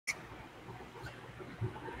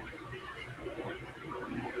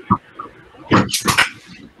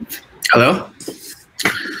Hello?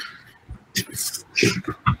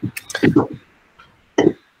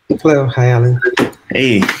 Hello. Hi, Alan.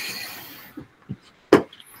 Hey.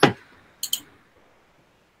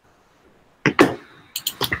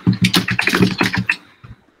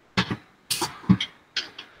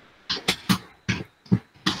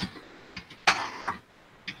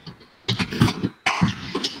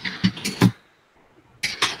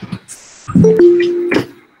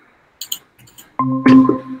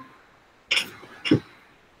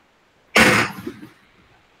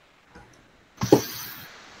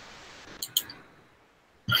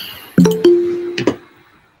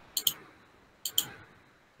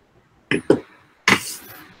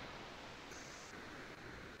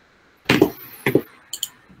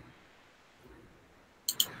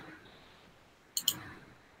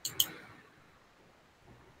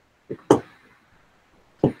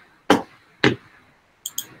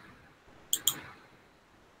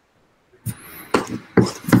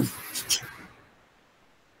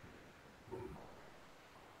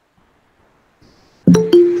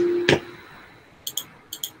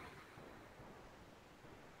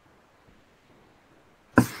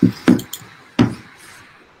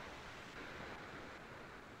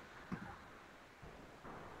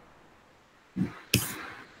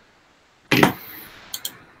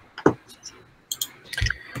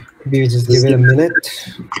 Maybe we just give it a minute.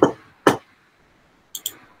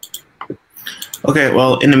 Okay,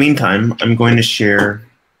 well, in the meantime, I'm going to share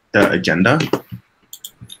the agenda.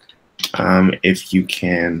 If you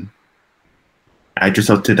can add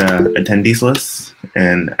yourself to the attendees list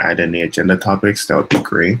and add any agenda topics, that would be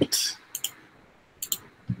great.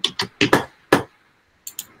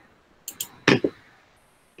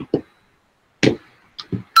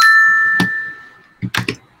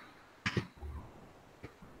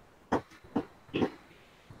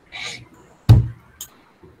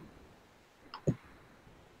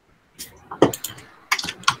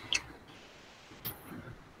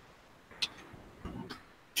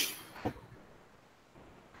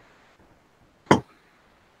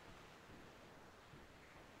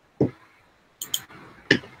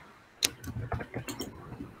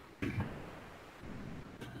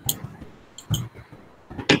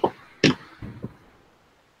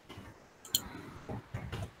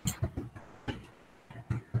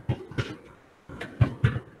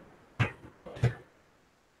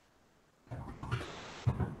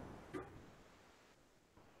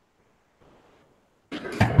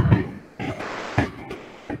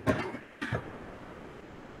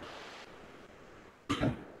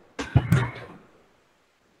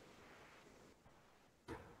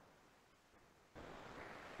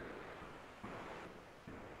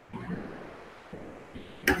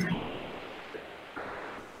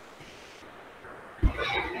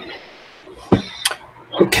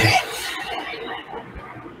 Okay.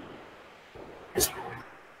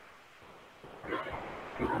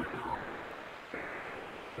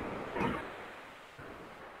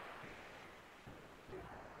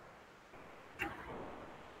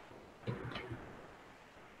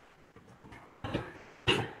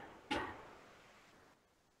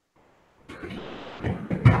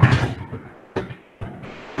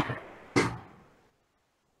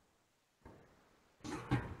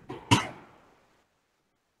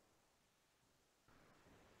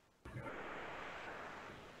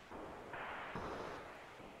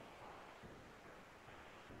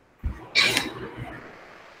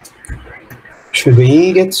 Should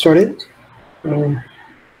we get started?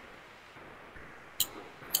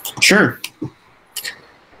 Sure.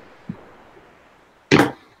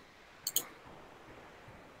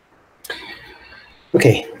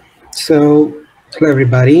 Okay. So, hello,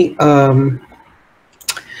 everybody.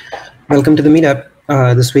 Welcome to the meetup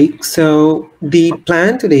this week. So, the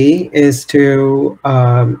plan today is to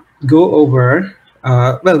go over,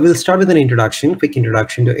 well, we'll start with an introduction, quick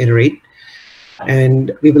introduction to Iter8.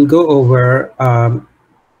 And we will go over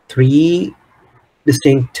three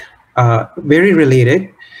distinct, very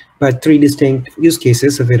related, but three distinct use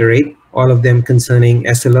cases of Iter8, all of them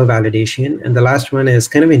concerning SLO validation. And the last one is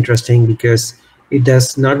kind of interesting because it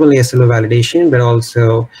does not only SLO validation, but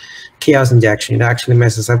also chaos injection. It actually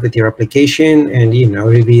messes up with your application and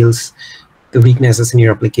reveals the weaknesses in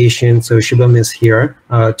your application. So Shubham is here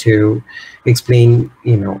to explain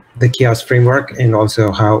the chaos framework and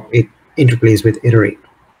also how it interplays with Iter8.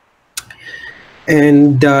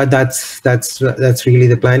 And that's really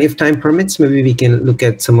the plan. If time permits, maybe we can look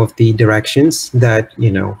at some of the directions that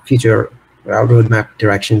future roadmap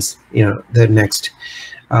directions. The next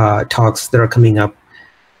talks that are coming up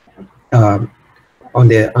on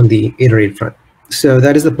the Iter8 front. So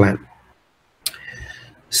that is the plan.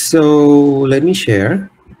 So let me share.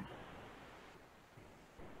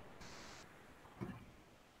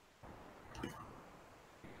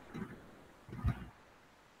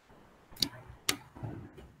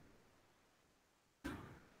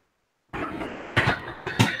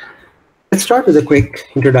 Let's start with a quick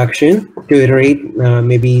introduction to Iter8.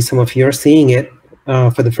 Maybe some of you are seeing it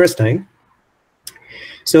for the first time.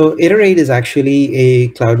 So Iter8 is actually a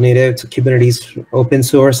cloud-native Kubernetes open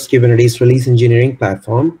source Kubernetes release engineering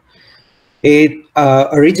platform. It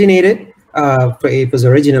was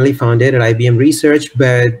originally founded at IBM Research,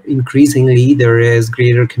 but increasingly there is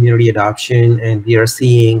greater community adoption, and we are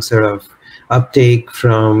seeing sort of uptake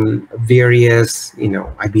from various,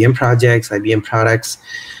 IBM projects, IBM products,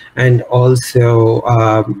 and also,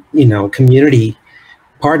 community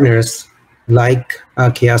partners like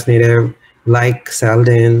Chaos Native, like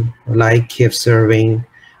Selden, like KF Serving,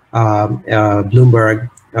 Bloomberg,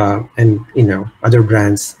 and other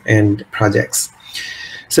brands and projects.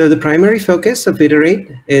 So the primary focus of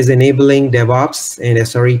Iter8 is enabling DevOps and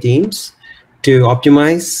SRE teams to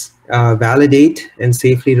optimize, validate, and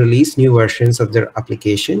safely release new versions of their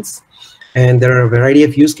applications. And there are a variety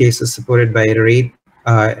of use cases supported by Iter8.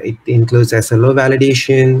 It includes SLO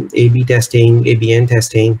validation, A/B testing, ABN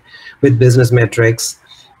testing with business metrics,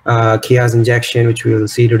 chaos injection, which we will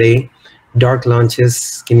see today, dark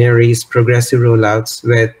launches, canaries, progressive rollouts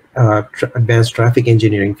with advanced traffic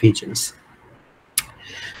engineering features.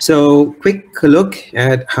 So quick look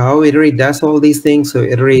at how Iter8 does all these things. So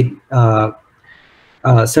Iter8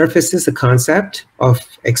 surfaces the concept of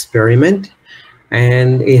experiment,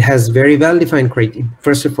 and it has very well-defined criteria.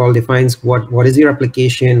 First of all, defines what is your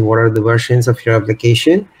application, what are the versions of your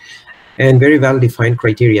application, and very well-defined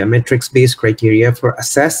criteria, metrics-based criteria for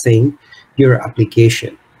assessing your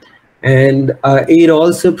application. And it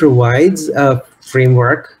also provides a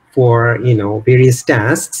framework for various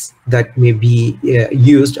tasks that may be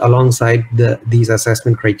used alongside these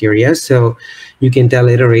assessment criteria. So you can tell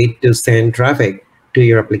Iter8 to send traffic to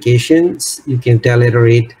your applications. You can tell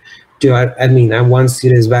Iter8 to, once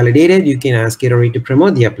it is validated, you can ask Iter8 to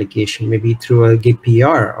promote the application, maybe through a Git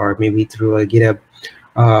PR or maybe through a GitHub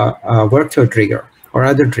workflow trigger or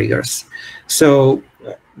other triggers. So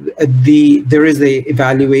there is a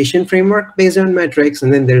evaluation framework based on metrics,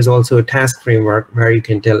 and then there's also a task framework where you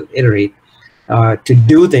can tell Iter8 to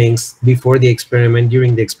do things before the experiment,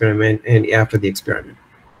 during the experiment, and after the experiment.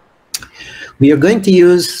 We are going to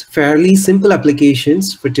use fairly simple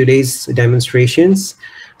applications for today's demonstrations.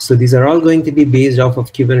 So these are all going to be based off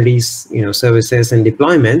of Kubernetes services and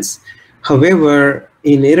deployments. However,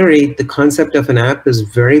 in Iter8, the concept of an app is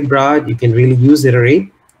very broad. You can really use Iter8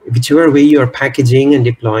 whichever way you're packaging and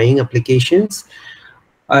deploying applications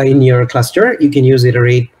in your cluster. You can use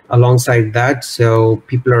Iter8 alongside that. So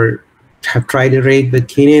people have tried Iter8 with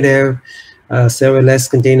Knative, serverless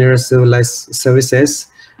containers, serverless services,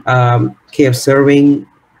 KF serving.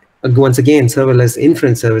 Once again, serverless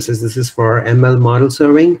inference services. This is for ML model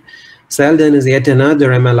serving. Selden is yet another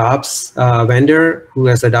ML ops vendor who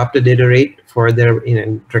has adopted Iter8 for their,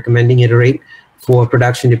 recommending Iter8 for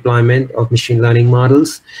production deployment of machine learning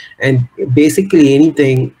models. And basically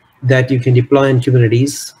anything that you can deploy in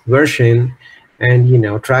Kubernetes version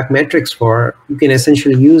and track metrics for, you can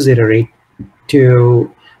essentially use Iter8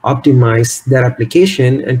 to optimize that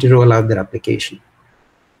application and to roll out that application.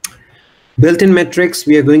 Built-in metrics,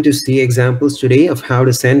 we are going to see examples today of how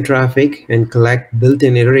to send traffic and collect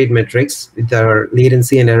built-in Iter8 metrics that are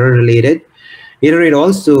latency and error related. Iter8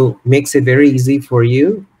 also makes it very easy for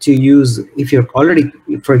you to use if you're already,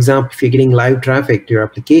 for example, if you're getting live traffic to your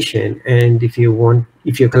application, and if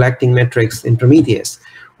you're collecting metrics in Prometheus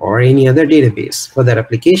or any other database for that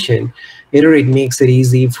application, Iter8 makes it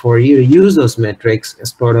easy for you to use those metrics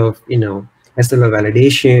as part of SLO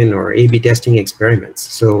validation or A/B testing experiments.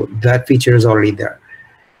 So that feature is already there.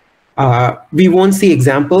 We won't see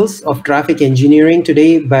examples of traffic engineering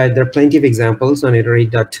today, but there are plenty of examples on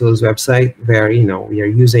iter8.tools website where we are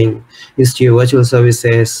using Istio virtual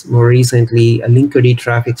services, more recently a Linkerd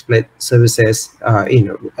traffic split services,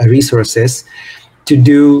 resources to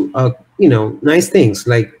do nice things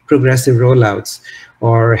like progressive rollouts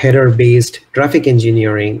or header-based traffic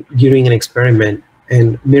engineering during an experiment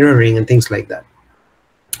and mirroring and things like that.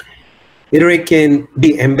 Iter8 can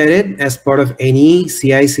be embedded as part of any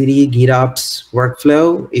CI/CD GitOps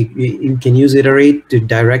workflow. You can use Iter8 to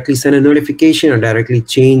directly send a notification or directly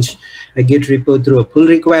change a Git repo through a pull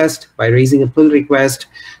request by raising a pull request.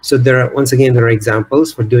 So once again, there are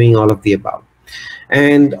examples for doing all of the above.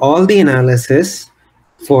 And all the analysis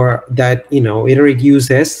for that Iter8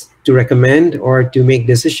 uses to recommend or to make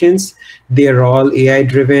decisions. They are all AI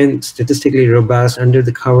driven, statistically robust. Under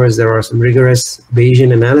the covers, there are some rigorous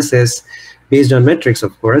Bayesian analysis based on metrics,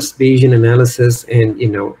 of course, Bayesian analysis and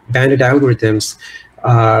bandit algorithms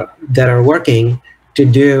that are working to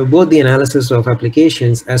do both the analysis of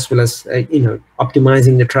applications as well as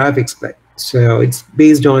optimizing the traffic split. So it's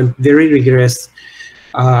based on very rigorous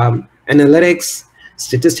analytics,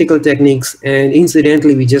 statistical techniques, and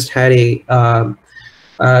incidentally, we just had a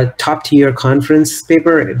top-tier conference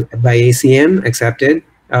paper by ACM accepted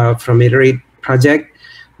from Iter8 project,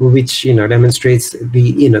 which demonstrates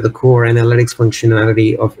the core analytics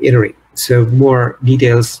functionality of Iter8. So more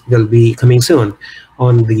details will be coming soon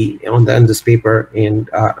on this paper, and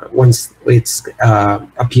once it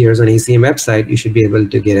appears on ACM website, you should be able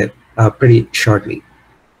to get it pretty shortly.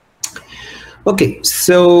 Okay,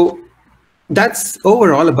 so that's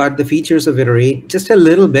overall about the features of Iter8. Just a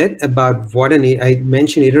little bit about what I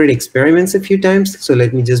mentioned Iter8 experiments a few times, so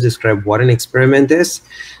let me just describe what an experiment is.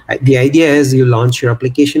 The idea is you launch your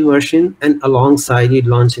application version, and alongside you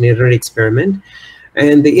launch an Iter8 experiment.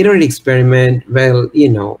 And the Iter8 experiment will,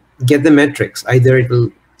 get the metrics. Either it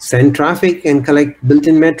will send traffic and collect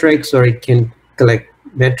built-in metrics, or it can collect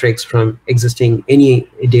metrics from existing any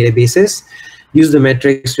databases, use the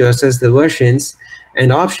metrics to assess the versions,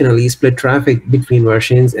 and optionally split traffic between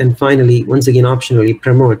versions, and finally, once again, optionally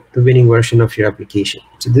promote the winning version of your application.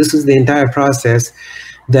 So this is the entire process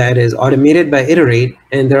that is automated by Iter8,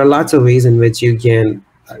 and there are lots of ways in which you can,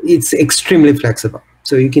 it's extremely flexible.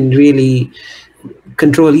 So you can really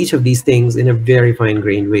control each of these things in a very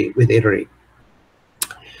fine-grained way with Iter8.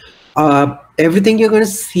 Everything you're going to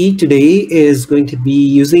see today is going to be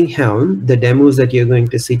using Helm. The demos that you're going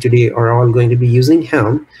to see today are all going to be using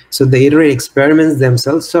Helm. So the Iter8 experiments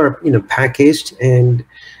themselves are packaged and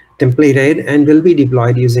templated and will be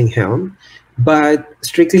deployed using Helm. But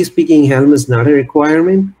strictly speaking, Helm is not a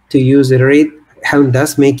requirement to use Iter8. Helm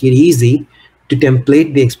does make it easy to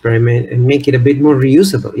template the experiment and make it a bit more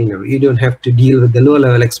reusable. You don't have to deal with the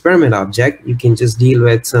low-level experiment object. You can just deal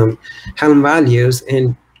with some Helm values,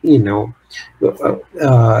 and you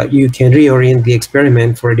can reorient the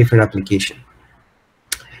experiment for a different application.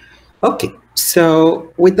 Okay,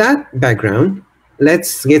 so with that background,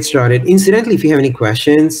 let's get started. Incidentally, if you have any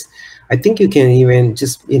questions, I think you can even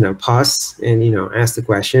just pause and ask the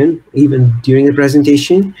question even during the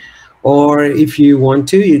presentation. Or if you want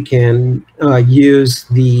to, you can use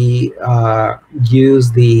the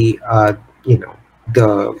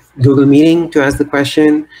the Google Meeting to ask the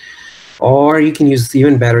question, or you can use,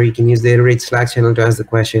 even better, you can use the Iter8 Slack channel to ask the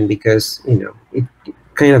question, because it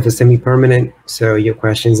kind of is semi-permanent, so your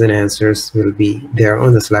questions and answers will be there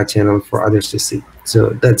on the Slack channel for others to see. So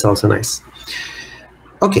that's also nice.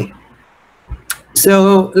 Okay,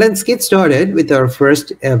 so let's get started with our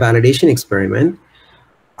first validation experiment.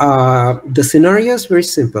 The scenario is very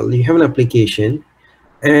simple. You have an application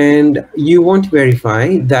and you want to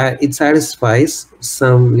verify that it satisfies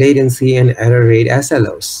some latency and error rate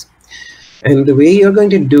SLOs. And the way you're going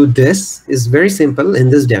to do this is very simple. In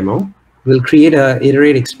this demo, we'll create an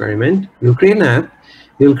Iter8 experiment. We'll create an app.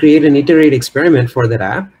 We'll create an Iter8 experiment for that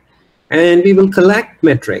app. And we will collect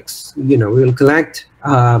metrics. We will collect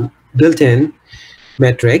built-in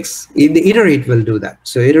metrics. The Iter8 will do that.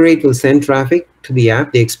 So Iter8 will send traffic to the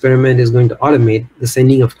app. The experiment is going to automate the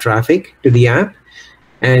sending of traffic to the app.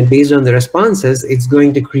 And based on the responses, it's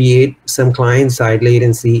going to create some client-side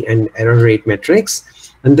latency and error rate metrics.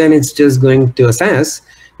 And then it's just going to assess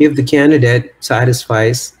if the candidate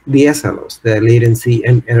satisfies the SLOs, the latency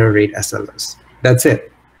and error rate SLOs. That's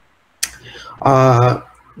it.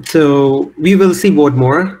 So we will see what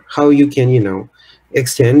more, how you can,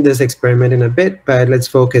 extend this experiment in a bit, but let's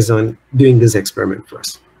focus on doing this experiment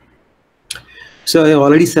first. So I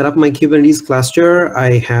already set up my Kubernetes cluster.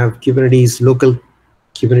 I have local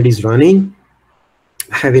Kubernetes running.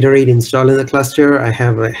 I have Iter8 installed in the cluster. I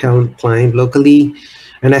have a Helm client locally.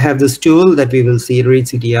 And I have this tool that we will see,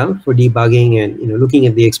 Iter8CTL, for debugging and looking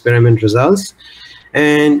at the experiment results.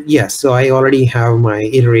 And yes, so I already have my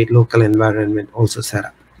Iter8 local environment also set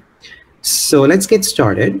up. So let's get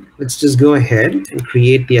started. Let's just go ahead and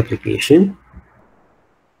create the application.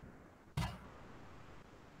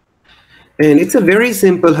 And it's a very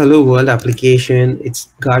simple Hello World application. It's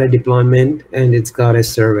got a deployment and it's got a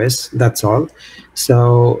service. That's all.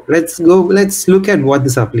 So let's look at what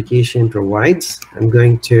this application provides. I'm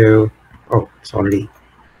going to, oh, it's already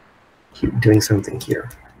doing something here.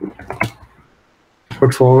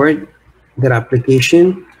 Put forward that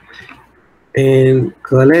application and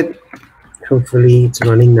curl it. Hopefully it's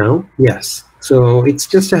running now. Yes. So it's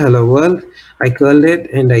just a hello world. I curled it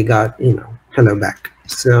and I got, hello back.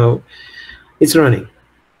 So it's running.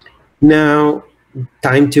 Now,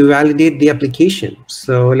 time to validate the application.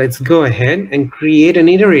 So let's go ahead and create an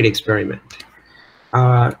iterate experiment.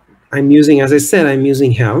 I'm using, as I said, I'm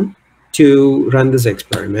using Helm to run this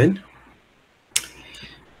experiment.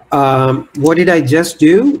 What did I just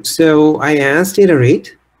do? So I asked Iter8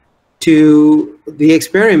 to the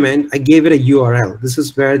experiment. I gave it a URL. This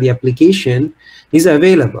is where the application is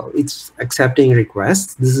available. It's accepting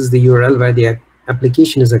requests. This is the URL where the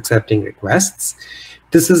application is accepting requests.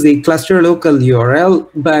 This is the cluster local URL,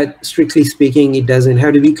 but strictly speaking, it doesn't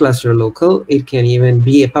have to be cluster local. It can even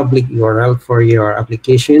be a public URL for your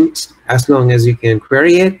applications. As long as you can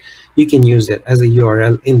query it, you can use it as a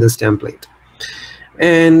URL in this template.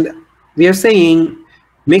 And we are saying,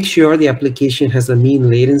 make sure the application has a mean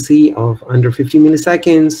latency of under 50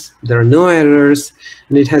 milliseconds. There are no errors,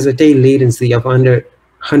 and it has a tail latency of under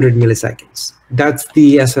 100 milliseconds. That's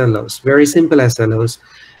the SLOs, very simple SLOs.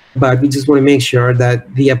 But we just want to make sure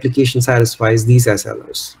that the application satisfies these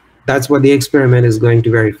SLOs. That's what the experiment is going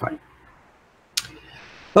to verify.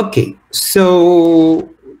 OK, so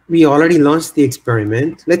we already launched the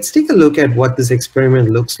experiment. Let's take a look at what this experiment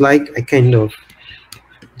looks like. I kind of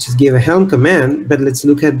just gave a Helm command, but let's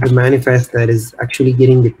look at the manifest that is actually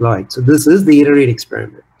getting deployed. So this is the iterate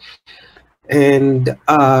experiment. And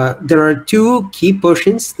there are two key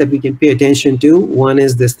portions that we can pay attention to. One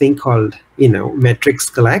is this thing called, metrics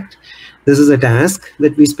collect. This is a task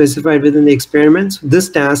that we specified within the experiment. So this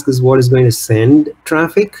task is what is going to send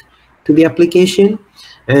traffic to the application,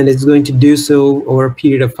 and it's going to do so over a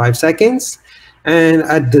period of 5 seconds, and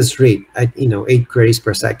at this rate, at 8 queries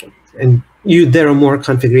per second. And there are more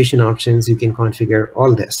configuration options. You can configure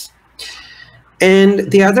all this.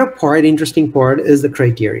 And the other part, interesting part, is the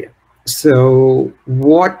criteria. So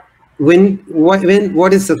what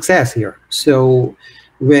is success here? So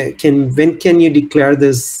when can you declare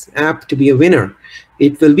this app to be a winner?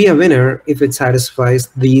 It will be a winner if it satisfies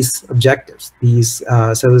these objectives, these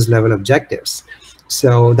service level objectives.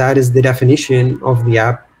 So that is the definition of the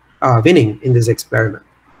app winning in this experiment.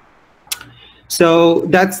 So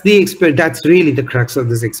that's really the crux of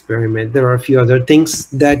this experiment. There are a few other things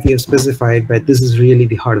that we have specified, but this is really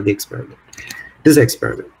the heart of the experiment. This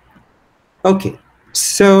experiment. OK,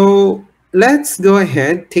 so let's go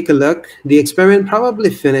ahead, take a look. The experiment probably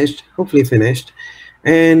finished, hopefully finished.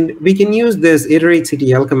 And we can use this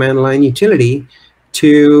iterate_ctl command line utility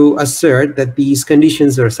to assert that these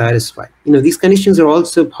conditions are satisfied. These conditions are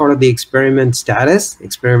also part of the experiment status.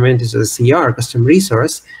 Experiment is a CR, custom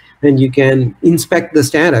resource, and you can inspect the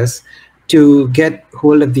status to get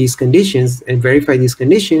hold of these conditions and verify these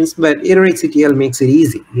conditions. But iterate_ctl makes it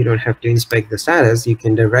easy. You don't have to inspect the status. You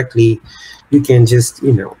can just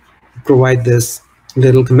provide this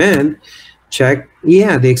little command, check,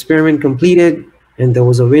 yeah, the experiment completed, and there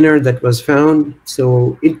was a winner that was found.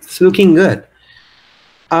 So it's looking good.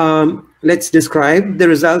 Let's describe the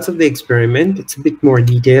results of the experiment. It's a bit more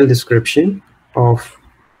detailed description of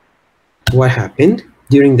what happened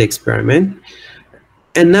during the experiment.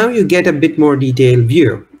 And now you get a bit more detailed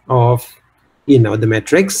view of the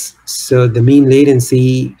metrics. So the mean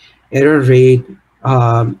latency, error rate,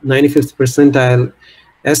 95th percentile,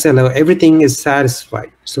 SLO, everything is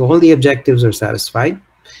satisfied. So all the objectives are satisfied.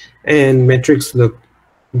 And metrics look,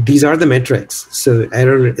 these are the metrics. So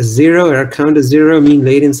error is 0, error count is 0, mean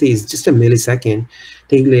latency is just a millisecond.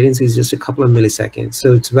 Tail latency is just a couple of milliseconds.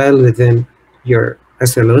 So it's well within your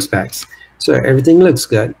SLO specs. So everything looks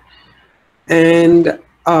good. And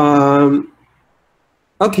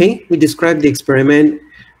OK, we described the experiment,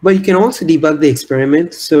 but you can also debug the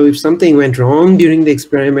experiment. So if something went wrong during the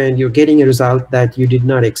experiment, you're getting a result that you did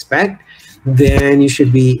not expect, then you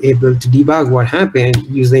should be able to debug what happened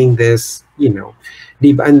using this,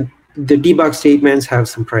 and the debug statements have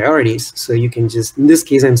some priorities. So you can just, in this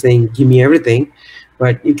case, I'm saying, give me everything,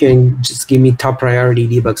 but you can just give me top priority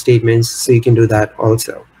debug statements. So you can do that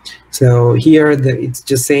also. So here, it's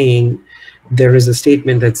just saying, there is a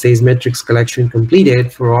statement that says metrics collection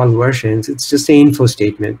completed for all versions. It's just an info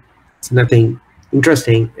statement. It's nothing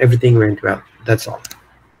interesting. Everything went well. That's all.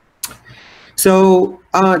 So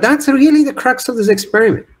that's really the crux of this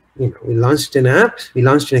experiment. We launched an app. We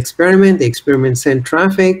launched an experiment. The experiment sent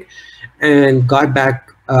traffic and got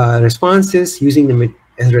back responses. Using the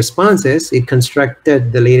responses, it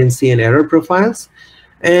constructed the latency and error profiles.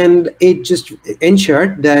 And it just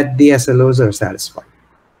ensured that the SLOs are satisfied.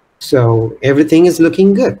 So everything is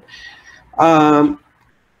looking good.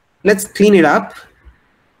 Let's clean it up.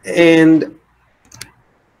 And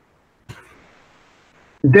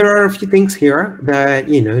there are a few things here that,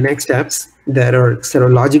 next steps that are sort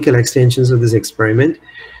of logical extensions of this experiment.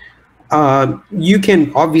 You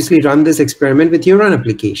can obviously run this experiment with your own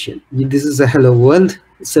application. This is a hello world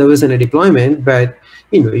service and a deployment, but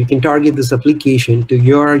you can target this application to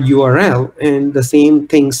your URL, and the same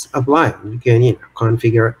things apply. You can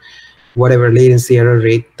configure whatever latency error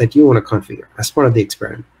rate that you want to configure as part of the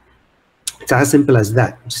experiment. It's as simple as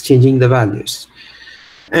that, just changing the values.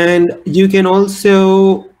 And you can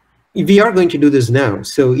also, we are going to do this now.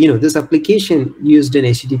 So this application used an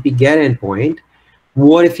HTTP GET endpoint.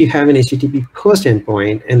 What if you have an HTTP post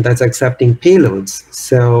endpoint and that's accepting payloads?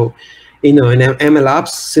 So in MLOps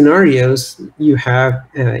scenarios, you have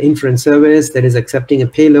inference service that is accepting a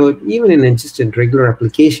payload. Even in just a regular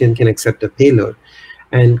application can accept a payload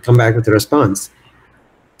and come back with a response.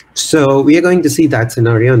 So we are going to see that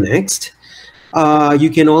scenario next. You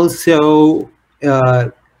can also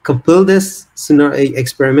couple this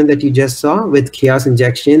experiment that you just saw with chaos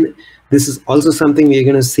injection. This is also something we're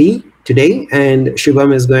going to see today, and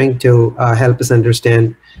Shubham is going to help us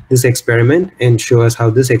understand this experiment and show us how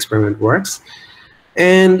this experiment works.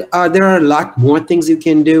 And there are a lot more things you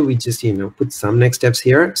can do. We just put some next steps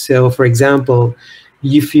here. So for example,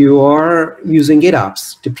 if you are using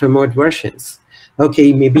GitOps to promote versions,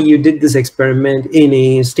 okay, maybe you did this experiment in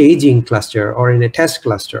a staging cluster or in a test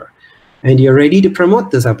cluster, and you're ready to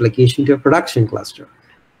promote this application to a production cluster.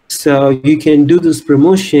 So you can do this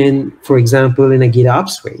promotion, for example, in a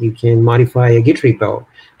GitOps way. You can modify a Git repo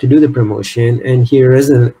to do the promotion. And here is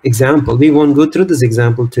an example. We won't go through this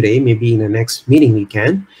example today. Maybe in the next meeting we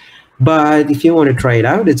can. But if you want to try it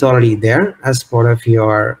out, it's already there as part of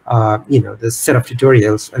your, the set of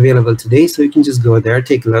tutorials available today. So you can just go there,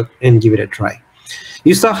 take a look, and give it a try.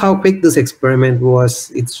 You saw how quick this experiment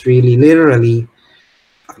was. It's really literally,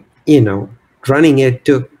 running it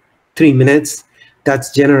took 3 minutes.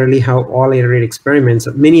 That's generally how all Iter8 experiments,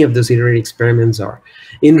 many of those Iter8 experiments are.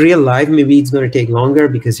 In real life, maybe it's going to take longer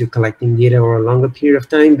because you're collecting data over a longer period of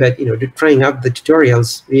time. But trying out the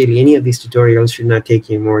tutorials, really any of these tutorials should not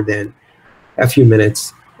take you more than a few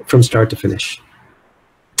minutes from start to finish.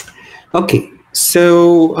 Okay,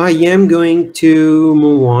 so I am going to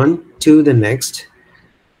move on to the next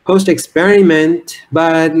post experiment,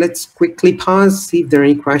 but let's quickly pause, see if there are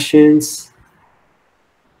any questions,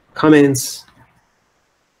 comments,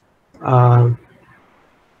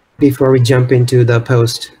 before we jump into the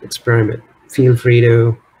post experiment. Feel free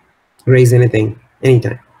to raise anything,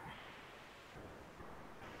 anytime.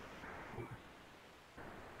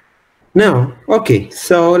 Now, okay,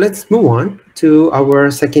 so let's move on to our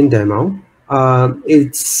second demo.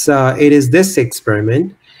 It is this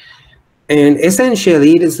experiment, and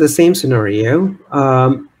essentially it is the same scenario,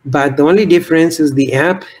 but the only difference is the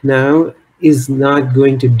app now is not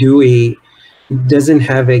going to do it doesn't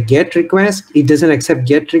have a GET request. It doesn't accept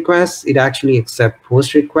GET requests. It actually accepts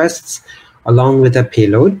POST requests along with a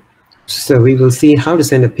payload. So we will see how to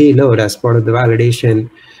send a payload as part of the validation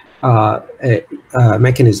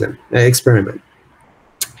mechanism experiment.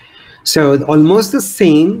 So almost the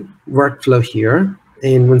same workflow here.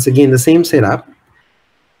 And once again, the same setup.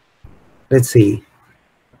 Let's see.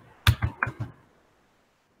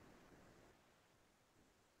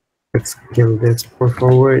 Let's kill this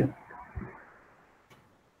forward.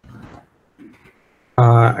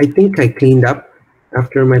 I think I cleaned up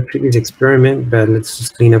after my previous experiment, but let's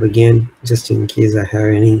just clean up again, just in case I have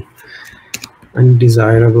any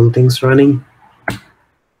undesirable things running.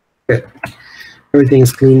 Good.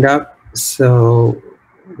 Everything's cleaned up. So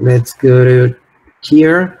let's go to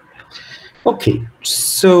here. Okay,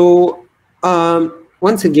 so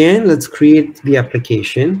once again, let's create the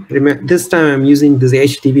application. Remember, this time I'm using this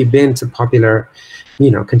HTTP bin. It's a popular,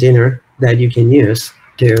 container that you can use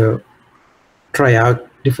to try out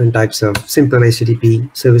different types of simple HTTP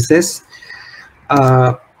services.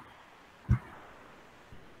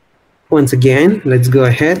 Once again, let's go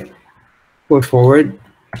ahead, put forward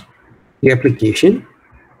the application.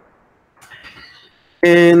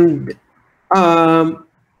 And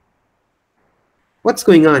what's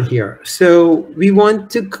going on here? So we want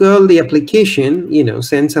to call the application,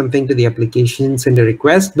 send something to the application, send a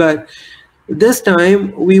request, but this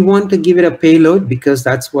time we want to give it a payload because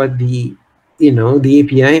that's what the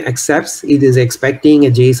API accepts. It is expecting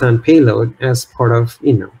a JSON payload as part of,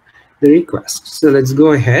 the request. So let's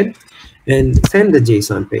go ahead and send the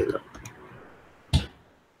JSON payload.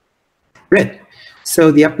 Great.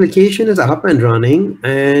 So the application is up and running,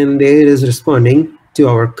 and it is responding to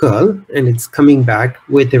our curl, and it's coming back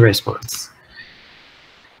with a response.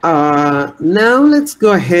 Now let's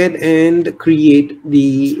go ahead and create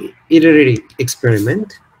the Iter8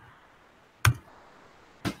 experiment.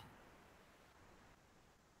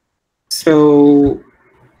 So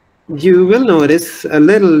you will notice a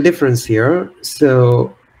little difference here.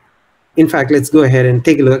 So in fact, let's go ahead and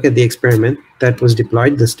take a look at the experiment that was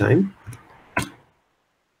deployed this time.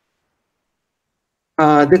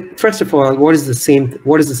 First of all, what is the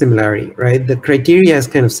similarity, right? The criteria is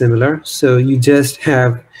kind of similar. So you just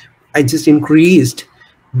have, I just increased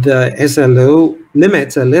the SLO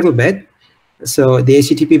limits a little bit. So the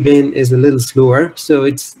HTTP bin is a little slower. So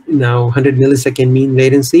it's now 100 millisecond mean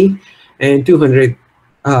latency and 200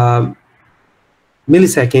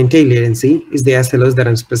 millisecond tail latency is the SLOs that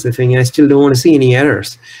I'm specifying. I still don't want to see any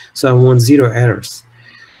errors. So I want 0 errors.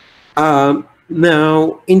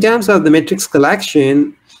 Now, in terms of the metrics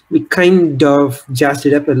collection, we kind of jazzed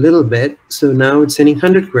it up a little bit. So now it's sending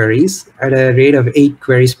 100 queries at a rate of 8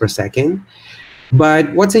 queries per second. But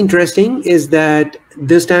what's interesting is that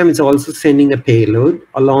this time it's also sending a payload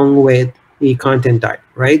along with a content type,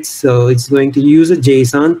 right? So it's going to use a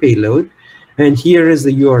JSON payload. And here is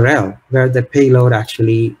the URL where the payload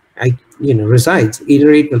actually resides.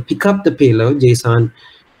 Iter8 will pick up the payload JSON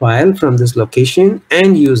file from this location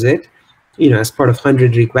and use it as part of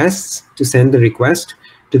 100 requests to send the request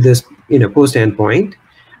to this post endpoint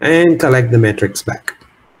and collect the metrics back.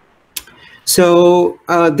 So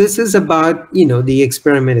this is about the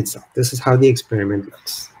experiment itself. This is how the experiment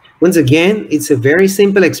looks. Once again, it's a very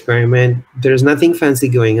simple experiment. There's nothing fancy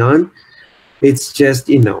going on. It's just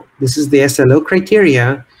this is the SLO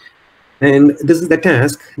criteria, and this is the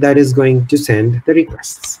task that is going to send the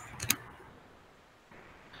requests.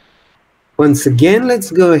 Once again, let's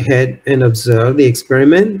go ahead and observe the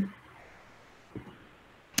experiment.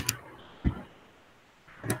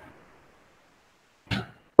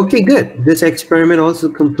 Okay, good. This experiment also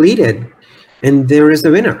completed, and there is a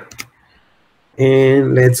winner.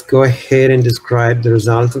 And let's go ahead and describe the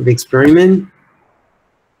results of the experiment.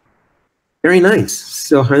 Very nice.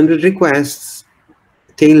 So 100 requests,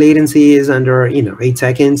 tail latency is under 8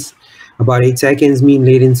 seconds. About 8 seconds, mean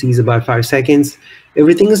latency is about 5 seconds.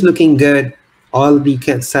 Everything is looking good. All the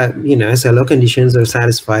SLO conditions are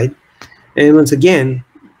satisfied. And once again,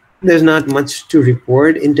 there's not much to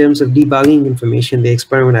report in terms of debugging information. The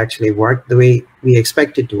experiment actually worked the way we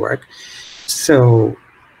expect it to work. So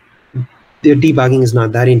the debugging is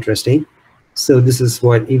not that interesting. So this is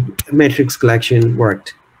what metrics collection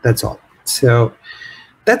worked. That's all. So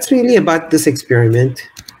that's really about this experiment.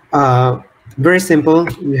 Very simple.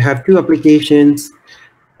 We have two applications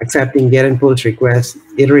accepting get and post requests.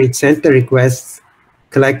 Iter8 sent the requests,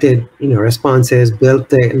 collected responses, built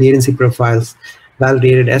the latency profiles,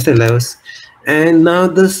 validated SLOs, and now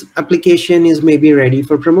this application is maybe ready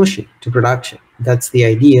for promotion to production. That's the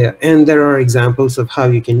idea. And there are examples of how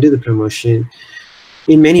you can do the promotion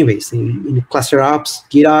in many ways, in cluster ops,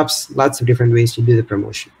 GitOps, lots of different ways to do the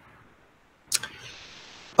promotion.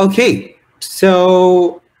 Okay,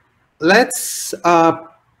 so let's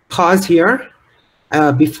pause here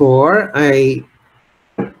before I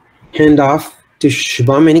hand off to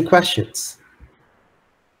Shubham. Any questions?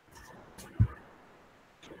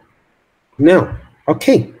 No.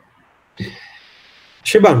 Okay.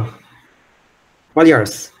 Shubham, all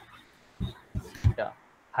yours. Yeah.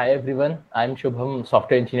 Hi, everyone. I'm Shubham,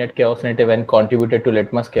 software engineer at Chaos Native and contributor to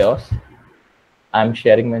Litmus Chaos. I'm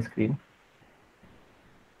sharing my screen.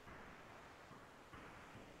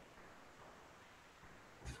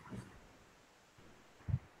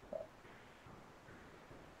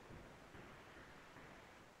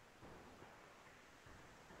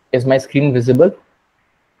 Is my screen visible?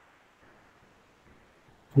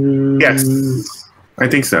 Yes, I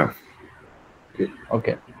think so.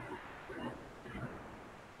 Okay.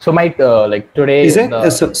 So my like today is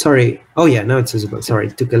it sorry, oh yeah, now it's visible. Sorry,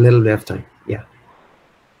 it took a little bit of time. Yeah.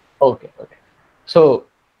 Okay. So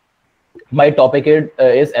my topic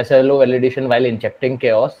is SLO validation while injecting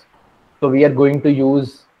chaos. So we are going to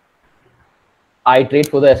use Iter8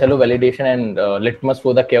 for the SLO validation and Litmus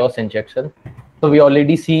for the chaos injection. So we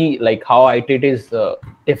already see like how Iter8 is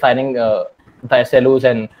defining the SLOs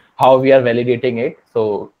and how we are validating it.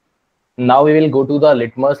 So now we will go to the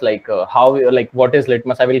Litmus, like what is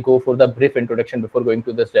Litmus? I will go for the brief introduction before going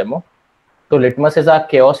to this demo. So Litmus is a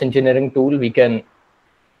chaos engineering tool. We can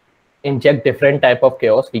inject different type of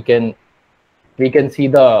chaos. We can see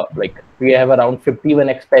the we have around 51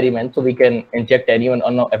 experiments, so we can inject any one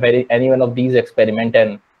of these experiment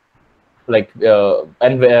and check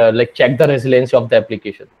the resilience of the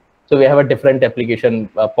application. So we have a different application,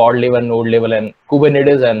 pod level, node level, and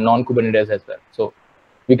Kubernetes and non-Kubernetes as well. So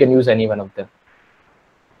we can use any one of them.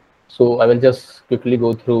 So I will just quickly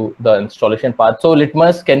go through the installation part. So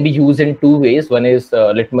Litmus can be used in two ways. One is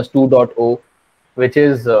Litmus 2.0, which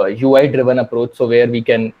is UI driven approach. So where we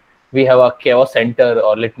can we have a chaos center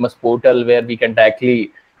or litmus portal where we can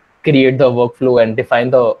directly create the workflow and define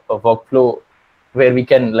the workflow, where we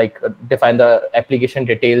can define the application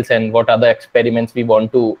details and what are the experiments we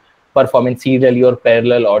want to perform in serially or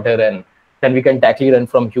parallel order, and then we can directly run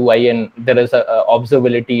from UI, and there is a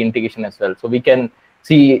observability integration as well. So we can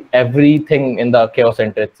see everything in the chaos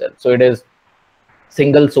center itself. So it is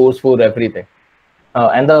single source for everything.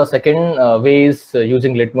 And the second way is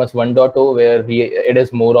using Litmus 1.0, where it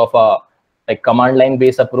is more of a command line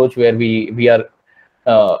based approach, where we are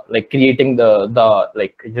creating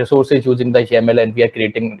the resources using the YAML, and we are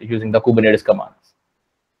creating using the Kubernetes commands.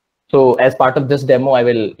 So as part of this demo, I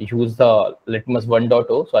will use the Litmus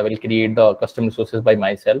 1.0. So I will create the custom resources by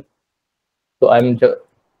myself. So I'm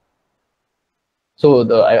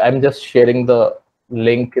just sharing the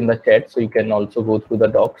link in the chat, so you can also go through the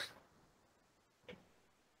docs.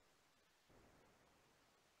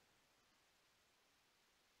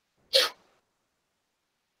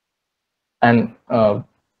 And I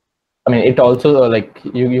mean, it also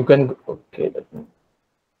you can, okay.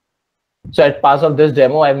 So as part of this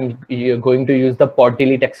demo, you're going to use the pod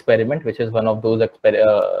delete experiment, which is one of those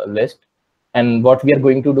list. And what we are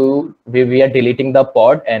going to do, we are deleting the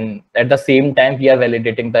pod, and at the same time we are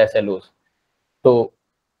validating the SLOs. So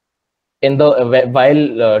in the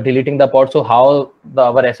while deleting the pod, so how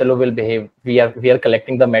our SLO will behave, we are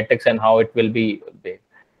collecting the metrics and how it will be behaved.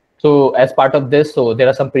 So as part of this, so there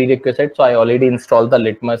are some prerequisites. So I already installed the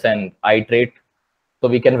Litmus and Iter8, so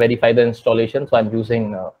we can verify the installation. So I'm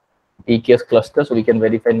using EKS cluster, so we can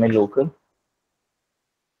verify in my local.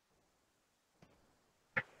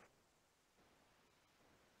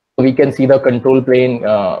 So we can see the control plane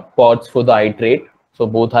pods for the Iter8. So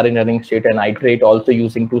both are in running state, and Iter8 also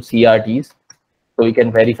using two CRDs. So we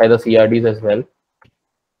can verify the CRDs as well.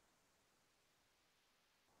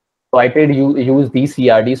 So I did use these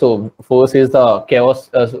CRD. So first is the chaos.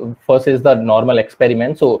 First is the normal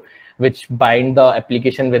experiment. So which bind the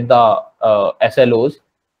application with the SLOs.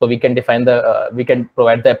 So we can define the we can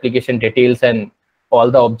provide the application details and all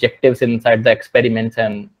the objectives inside the experiments,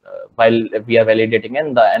 and while we are validating.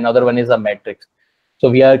 And another one is the metrics. So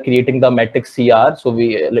we are creating the metrics CR. So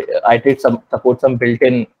I did support some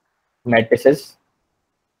built-in matrices.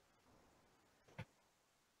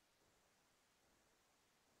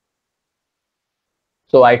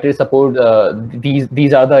 So Iter8 support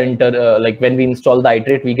these are the when we install the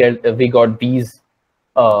Iter8, we got these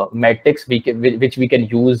metrics which we can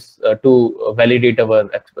use to validate our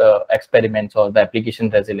experiments or the application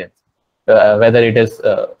resilience, whether it is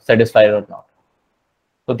satisfied or not.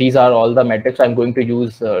 So these are all the metrics. I'm going to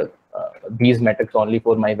use these metrics only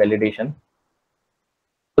for my validation.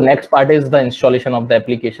 The next part is the installation of the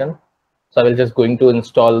application. So I will just going to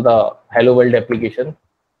install the Hello World application.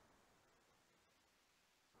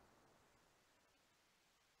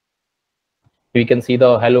 We can see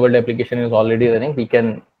the Hello World application is already running. We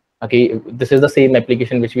can, okay, this is the same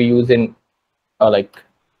application which we use in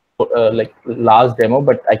last demo,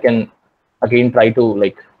 but I can again try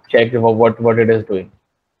to check what it is doing.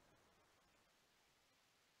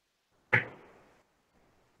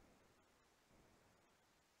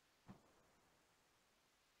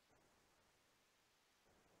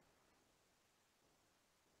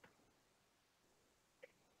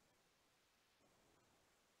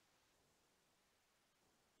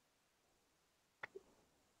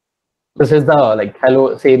 This is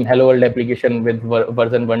the same Hello World application with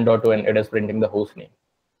version 1.2, and it is printing the host name.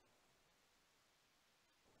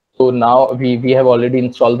 So now we have already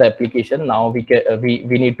installed the application. Now we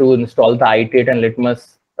need to install the Iter8 and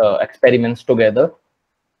Litmus experiments together.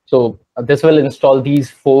 So this will install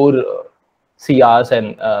these 4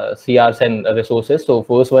 CRs and resources. So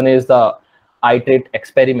first one is the Iter8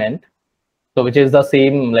 experiment. So which is the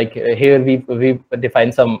same, here we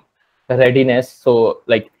define some readiness. So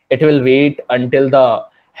it will wait until the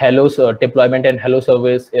Hello deployment and Hello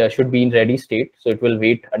service should be in ready state. So it will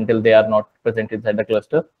wait until they are not present inside the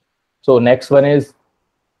cluster. So next one is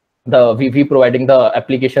the we providing the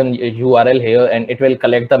application URL here, and it will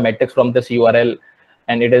collect the metrics from this URL,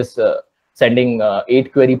 and it is sending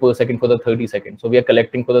 8 query per second for the 30 seconds. So we are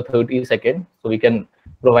collecting for the 30 seconds, so we can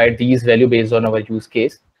provide these value based on our use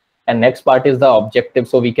case. And next part is the objective.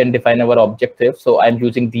 So we can define our objective. So I'm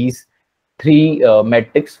using these 3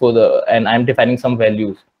 metrics and I'm defining some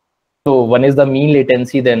values. So one is the mean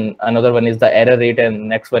latency, then another one is the error rate, and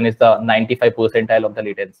next one is the 95 percentile of the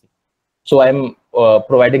latency. So I'm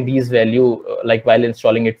providing these value while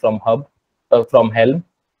installing it from from Helm.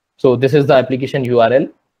 So this is the application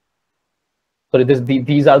URL. So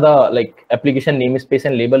these are the application namespace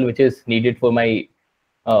and label which is needed for my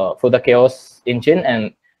for the chaos engine,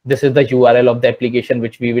 and this is the URL of the application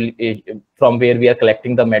which we will from where we are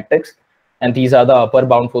collecting the metrics, and these are the upper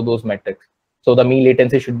bound for those metrics. So the mean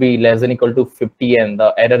latency should be less than equal to 50, and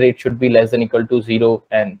the error rate should be less than equal to 0,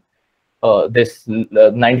 and this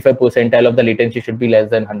 95 percentile of the latency should be less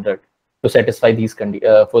than 100 to satisfy these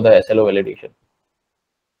for the SLO validation.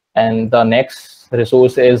 And the next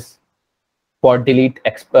resource is pod delete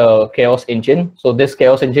chaos engine. So this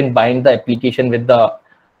chaos engine binds the application with the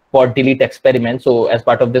pod delete experiment. So as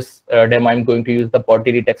part of this demo, I'm going to use the pod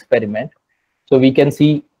delete experiment. So we can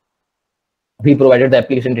see we provided the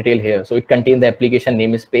application detail here. So it contains the application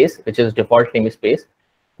namespace, which is default namespace.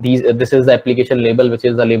 This is the application label, which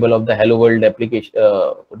is the label of the Hello World application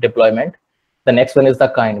deployment. The next one is the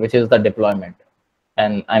kind, which is the deployment.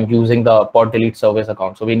 And I'm using the pod delete service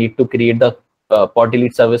account. So we need to create the pod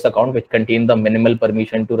delete service account, which contains the minimal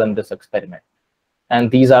permission to run this experiment.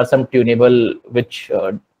 And these are some tunable, which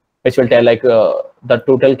will tell like the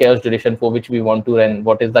total chaos duration for which we want to run,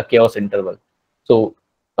 what is the chaos interval. So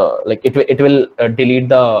like it will delete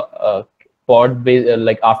the pod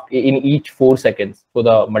like after in each 4 seconds for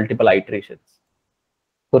the multiple iterations.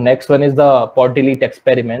 So next one is the pod delete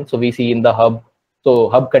experiment. So we see in the hub. So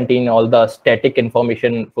hub contain all the static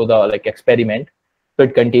information for the like experiment. So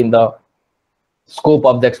it contain the scope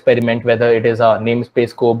of the experiment, whether it is a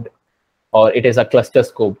namespace scoped or it is a cluster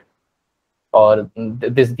scoped, or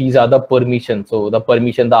these are the permissions. So the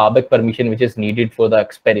permission, the RBAC permission, which is needed for the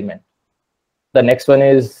experiment. The next one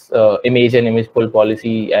is image and image pull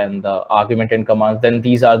policy and the argument and commands. Then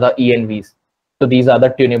these are the ENVs. So these are the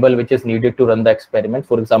tunable which is needed to run the experiment.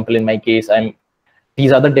 For example, in my case,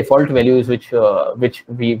 these are the default values which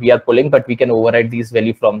we are pulling, but we can override these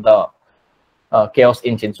value from the chaos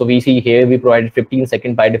engine. So we see here we provided 15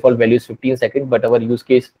 seconds, by default value is 15 seconds, but our use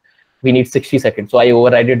case we need 60 seconds. So I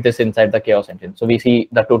overrided this inside the chaos engine. So we see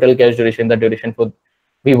the total chaos duration, the duration for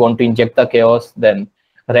we want to inject the chaos. Then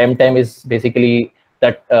RAM time is basically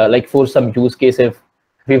that like for some use case, if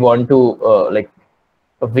we want to like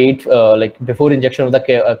wait like before injection of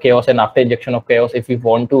the chaos and after injection of chaos, if we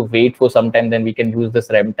want to wait for some time, then we can use this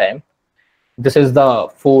RAM time. This is the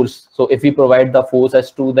force. So if we provide the force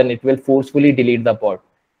as true, then it will forcefully delete the pod.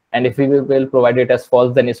 And if we will provide it as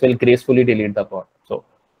false, then it will gracefully delete the pod. So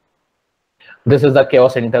this is the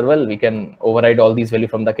chaos interval. We can override all these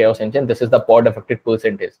values from the chaos engine. This is the pod affected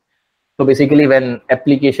percentage. So basically when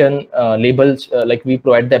application labels, like we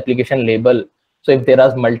provide the application label. So if there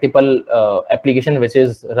are multiple application which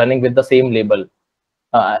is running with the same label,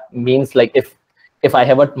 means like if I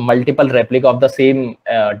have a multiple replica of the same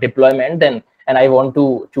deployment, then and I want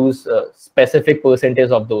to choose specific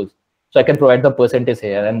percentage of those, so I can provide the percentage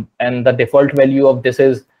here, and the default value of this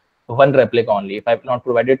is 1 replica only. If I have not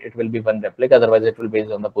provided it will be 1 replica, otherwise it will be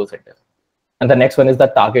based on the percentage. And the next one is the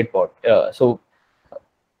target pod. So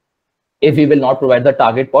if we will not provide the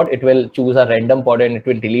target pod, it will choose a random pod and it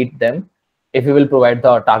will delete them. If we will provide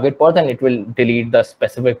the target pod, then it will delete the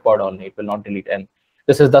specific pod only. It will not delete. And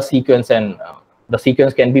this is the sequence, and the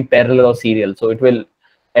sequence can be parallel or serial. So it will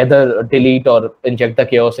either delete or inject the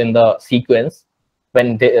chaos in the sequence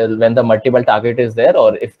when the multiple target is there,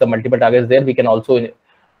 or if the multiple target is there, we can also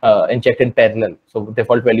inject in parallel. So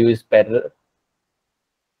default value is parallel.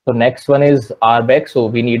 So next one is RBAC. So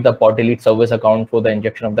we need the pod delete service account for the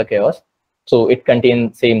injection of the chaos. So it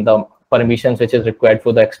contains the permissions which is required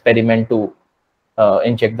for the experiment to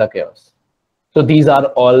inject the chaos. So these are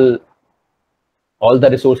all the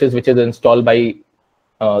resources which is installed by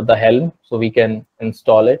the Helm. So we can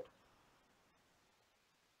install it.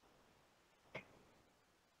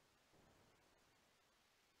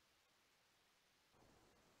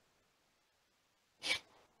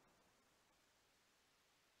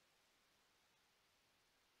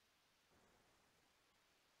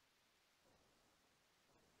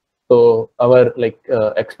 So our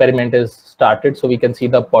experiment is started. So we can see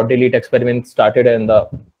the pod delete experiment started, and the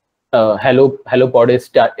hello pod is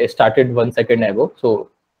started 1 second ago. So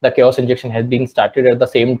the chaos injection has been started. At the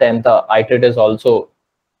same time, the Iter8 is also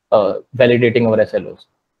validating our SLOs.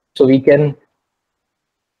 So we can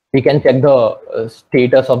check the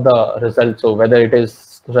status of the result. So whether it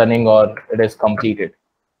is running or it is completed.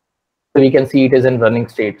 So we can see it is in running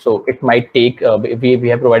state. So it might take we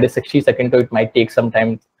have provided 60 seconds, so it might take some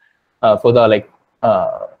time for the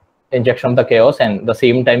injection of the chaos, and the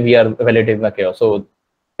same time we are validating the chaos. So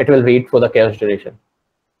it will wait for the chaos duration.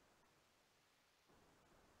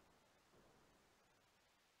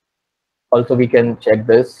 Also, we can check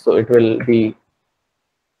this. So it will be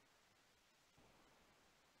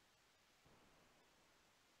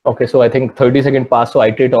okay. So I think 30 seconds passed. So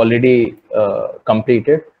Iter8 already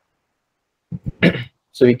completed.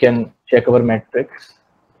 So we can check our metrics.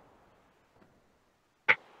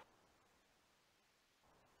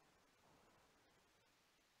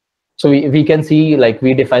 So we can see like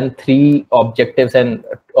we define 3 objectives and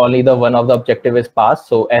only the one of the objective is passed.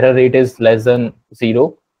 So error rate is less than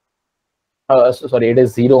 0. Sorry, it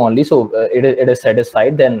is 0 only. So it is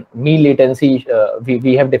satisfied. Then mean latency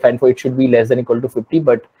we have defined for it should be less than equal to 50,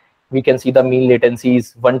 but we can see the mean latency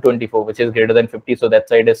is 124, which is greater than 50. So that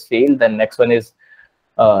side is failed. Then next one is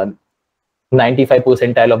 95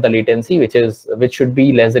 percentile of the latency, which should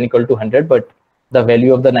be less than equal to 100, but the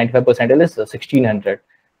value of the 95 percentile is 1600.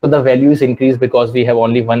 So the value is increased because we have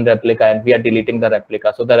only one replica and we are deleting the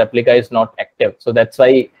replica. So the replica is not active. So that's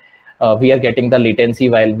why we are getting the latency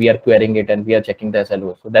while we are querying it and we are checking the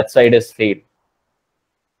SLO. So that side is failed.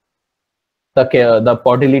 The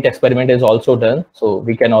pod delete experiment is also done. So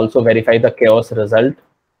we can also verify the chaos result.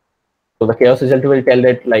 So the chaos result will tell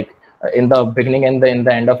that like in the beginning and in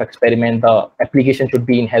the end of experiment, the application should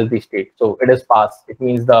be in healthy state. So it is passed. It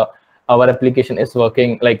means our application is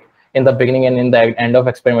working like in the beginning and in the end of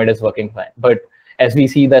experiment is working fine. But as we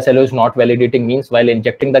see, the SLO is not validating, means while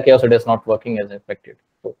injecting the chaos, it is not working as expected.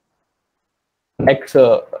 So next,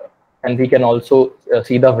 and we can also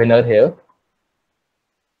see the winner here.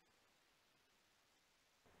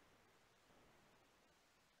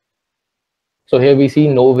 So here we see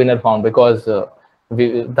no winner found because all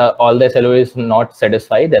the SLO is not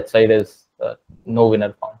satisfied. That side is no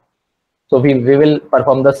winner found. So we will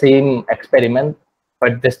perform the same experiment,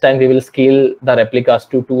 but this time we will scale the replicas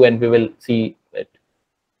to 2 and we will see it.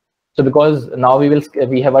 So because now we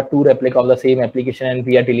have a 2 replica of the same application and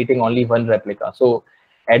we are deleting only 1 replica. So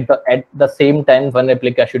at the same time, 1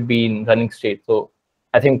 replica should be in running state. So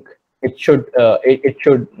I think it should validate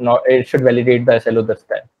the SLO this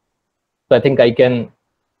time. So I think I can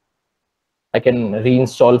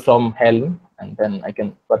reinstall from Helm and then I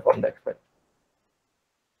can perform the experiment.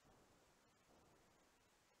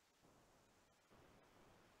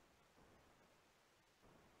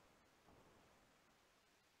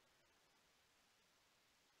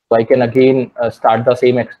 So I can again start the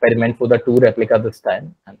same experiment for the 2 replica this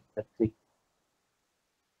time, and let's see.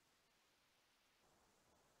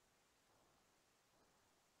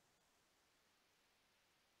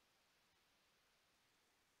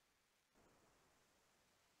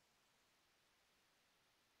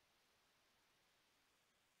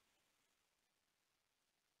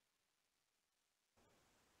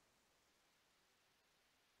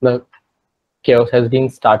 The chaos has been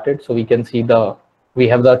started, so we can see we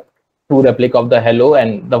have the 2 replica of the hello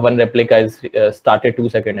and the 1 replica is started 2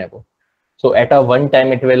 seconds ago. So at a one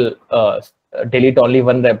time it will delete only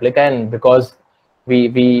 1 replica, and because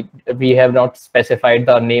we have not specified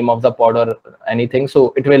the name of the pod or anything,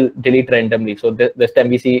 so it will delete randomly. So this time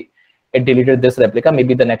we see it deleted this replica,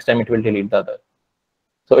 maybe the next time it will delete the other.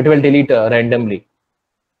 So it will delete randomly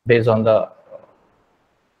based on the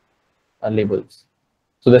labels.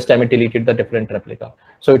 So this time it deleted the different replica.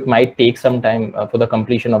 So it might take some time for the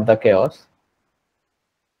completion of the chaos.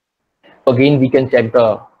 Again, we can check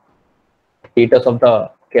the status of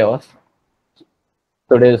the chaos.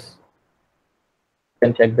 So it is, you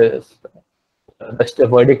can check this. The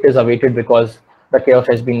verdict is awaited because the chaos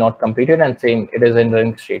has been not completed, and same, it is in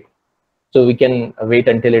running state. So we can wait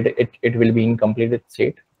until it will be in completed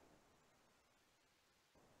state.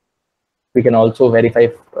 We can also verify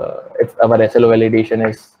if our SLO validation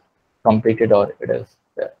is completed or it is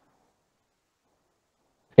there.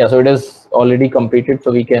 Yeah, so it is already completed,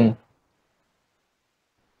 so we can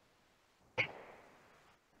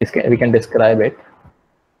describe it.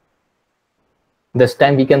 This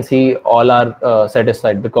time we can see all are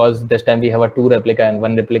satisfied because this time we have a 2 replica and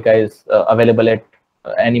 1 replica is available at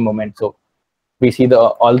any moment. So we see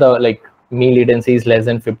all the like mean latency is less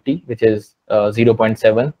than 50, which is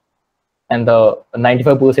 0.7. And the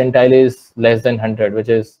 95 percentile is less than 100, which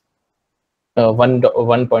is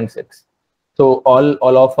 1.6. So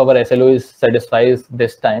all of our SLO is satisfies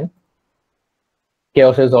this time.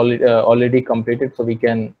 Chaos is already completed, so we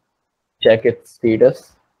can check its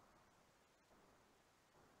status.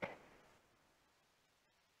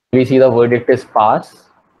 We see the verdict is pass,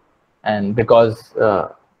 and because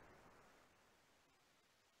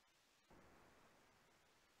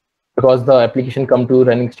the application come to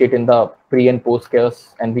running state in the pre and post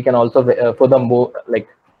chaos, and we can also for the more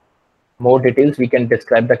details we can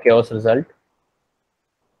describe the chaos result.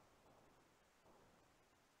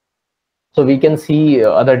 So we can see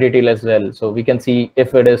other detail as well. So we can see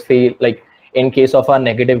if it is fail, like in case of our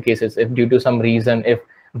negative cases, if due to some reason, if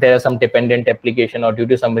there is some dependent application, or due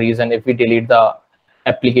to some reason, if we delete the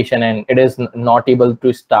application and it is not able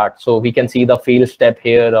to start, so we can see the fail step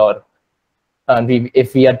here, or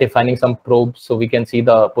if we are defining some probes, so we can see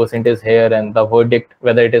the percentage here, and the verdict,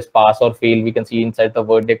 whether it is pass or fail, we can see inside the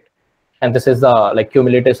verdict. and this is the like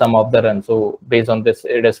cumulative sum of the run. So based on this,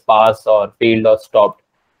 it is passed or failed or stopped.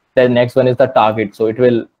 The next one is the target. So it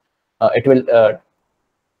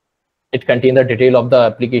contains the detail of the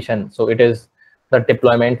application. So it is the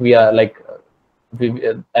deployment we are like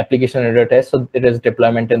application under test. So it is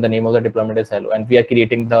deployment, and the name of the deployment is hello, and we are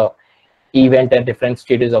creating the event at different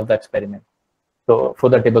stages of the experiment. So for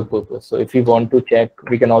the debug purpose. So if you want to check,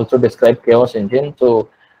 we can also describe chaos engine. So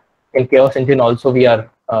in chaos engine also we are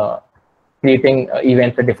creating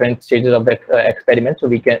events at different stages of the experiment. So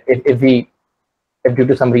we can, if due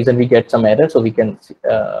to some reason we get some error, so we can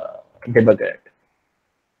debug it.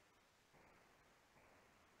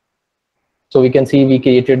 So we can see we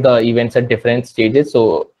created the events at different stages.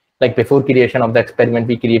 So like before creation of the experiment,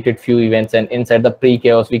 we created few events, and inside the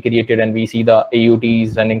pre-chaos we created, and we see the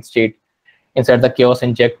AUT's running state. Inside the chaos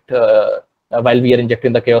inject, while we are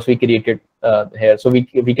injecting the chaos, we created here. So we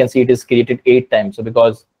can see it is created 8 times. So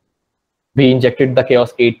because we injected the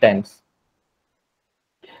chaos 8 times.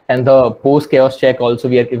 And the post chaos check also,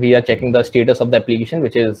 we are checking the status of the application,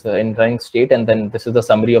 which is in running state, and then this is the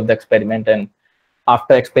summary of the experiment. And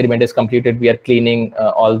after experiment is completed, we are cleaning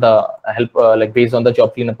all the help, like based on the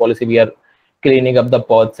job cleanup policy, we are cleaning up the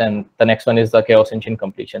pods, and the next one is the chaos engine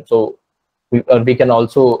completion. So we can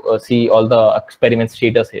also see all the experiment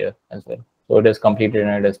status here as well. So it is completed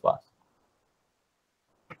and it is passed.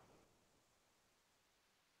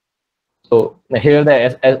 So here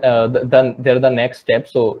there are the next step.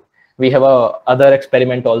 So we have a other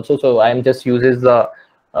experiment also. So I'm just uses the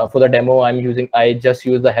for the demo, I just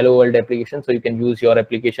use the Hello World application. So you can use your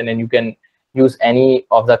application, and you can use any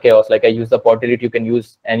of the chaos. Like I use the Portrait, you can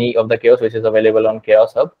use any of the chaos which is available on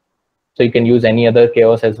Chaos Hub. So you can use any other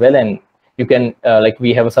chaos as well, and you can like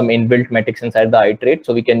we have some inbuilt metrics inside the Iter8.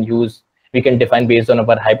 So we can define based on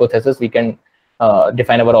our hypothesis. We can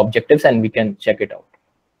define our objectives, and we can check it out.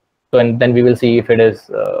 So and then we will see if it is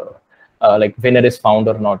like winner is found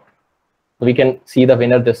or not. So we can see the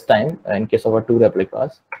winner this time in case of our 2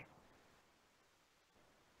 replicas.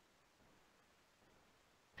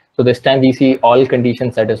 So this time we see all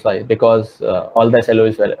conditions satisfied because all the SLO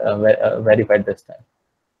is verified this time.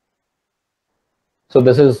 So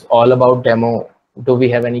this is all about demo. Do we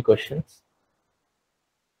have any questions?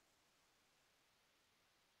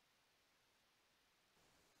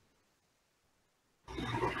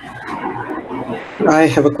 I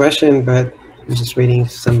have a question, but I'm just waiting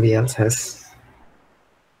if somebody else has.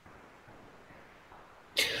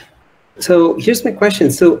 So here's my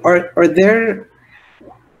question. So are there,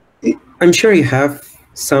 I'm sure you have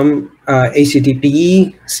some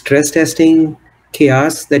HTTP stress testing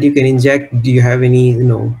chaos that you can inject. Do you have any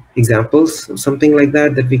examples of something like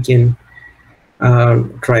that we can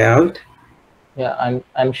try out? Yeah,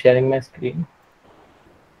 I'm sharing my screen.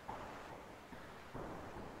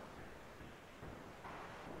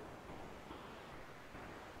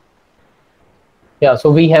 Yeah,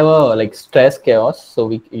 so we have a like stress chaos. So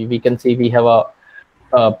we can see we have a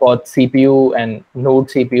pod CPU and node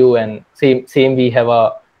CPU, and same we have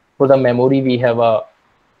for the memory we have a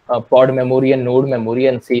pod memory and node memory,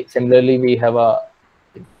 and similarly we have a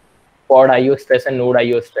pod IO stress and node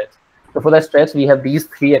IO stress. So for the stress we have these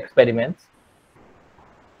 3 experiments,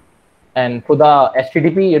 and for the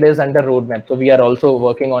HTTP it is under roadmap. So we are also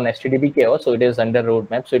working on HTTP chaos, so it is under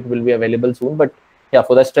roadmap, so it will be available soon. But yeah,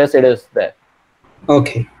 for the stress it is there.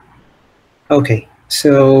 Okay.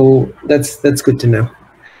 So that's good to know.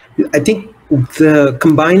 I think the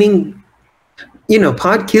combining,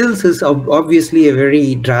 pod kills is obviously a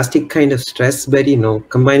very drastic kind of stress, but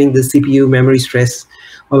combining the CPU memory stress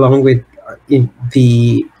along with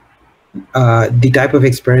the type of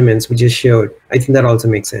experiments we just showed, I think that also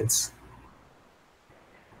makes sense.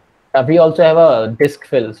 We also have a disk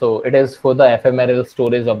fill, so it is for the ephemeral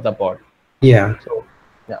storage of the pod. Yeah.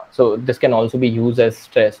 So this can also be used as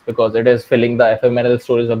stress because it is filling the ephemeral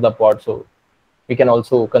storage of the pod. So we can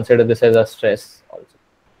also consider this as a stress also.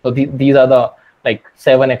 So these are the like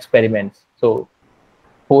 7 experiments. So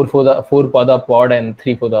 4 for the pod and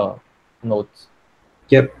 3 for the nodes.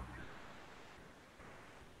 Yep.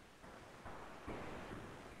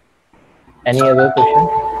 Any other question?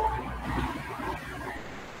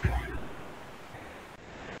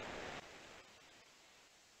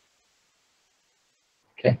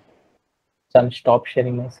 Okay. So I'm stop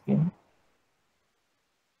sharing my screen.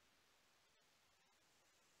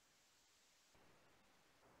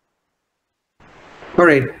 All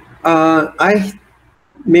right.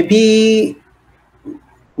 Maybe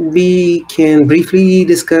we can briefly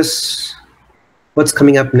discuss what's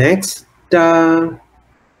coming up next. Do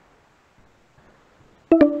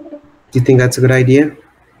you think that's a good idea?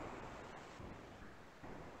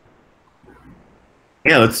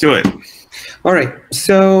 Yeah, let's do it. All right.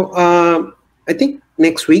 So I think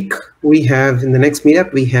next week in the next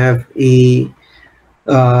meetup, we have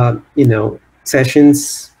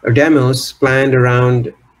sessions or demos planned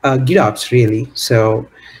around GitOps really. So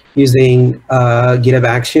using GitHub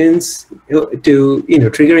Actions to,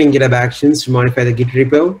 triggering GitHub Actions to modify the Git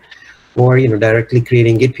repo, or, directly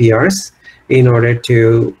creating Git PRs in order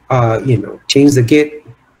to, change the Git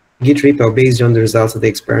repo based on the results of the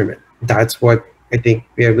experiment. That's what I think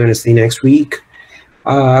we are going to see next week.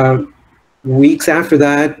 Weeks after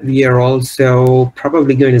that, we are also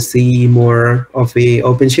probably going to see more of a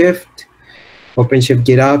OpenShift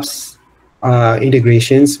GitOps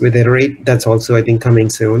integrations with Iter8. That's also, I think, coming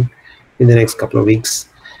soon in the next couple of weeks.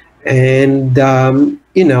 And IBM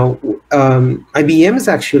is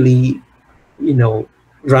actually,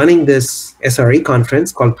 running this SRE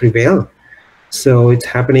conference called Prevail. So it's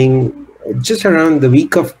happening just around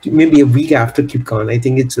maybe a week after KubeCon. I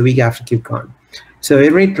think it's a week after KubeCon. So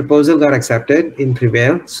Iter8 proposal got accepted in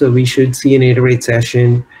Prevail. So we should see an Iter8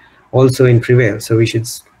 session also in Prevail. So we should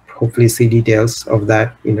hopefully see details of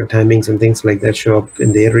that, timings and things like that show up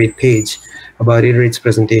in the Iter8 page about Iter8's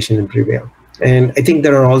presentation in Prevail. And I think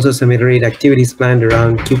there are also some Iter8 activities planned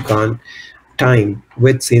around KubeCon time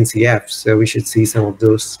with CNCF. So we should see some of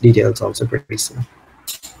those details also pretty soon.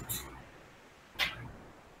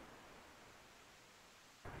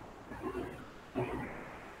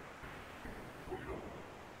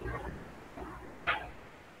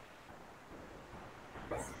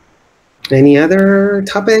 Any other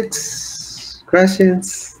topics,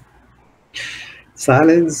 questions,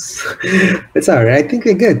 silence? It's all right. I think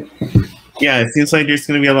we're good. Yeah, it seems like there's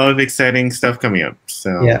going to be a lot of exciting stuff coming up.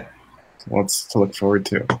 So yeah, lots to look forward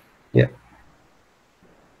to. Yeah.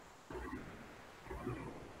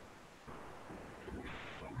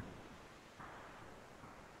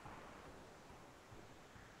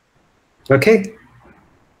 Okay.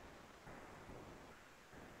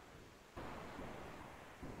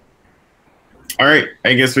 All right,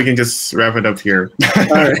 I guess we can just wrap it up here. All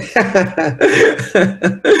right.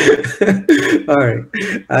 All right.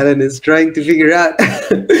 Alan is trying to figure out if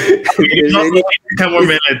 10 more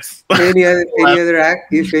minutes.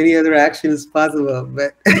 if any other action is possible,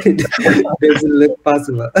 but it doesn't look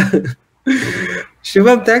possible.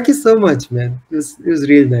 Shubham, thank you so much, man. It was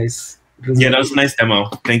really nice. Yeah, that was a nice demo.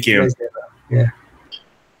 Thank you. Nice demo. Yeah.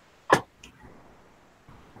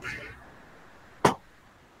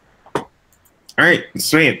 All right,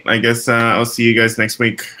 sweet. I guess I'll see you guys next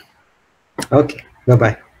week. Okay.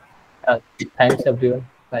 Bye-bye. Thanks, everyone.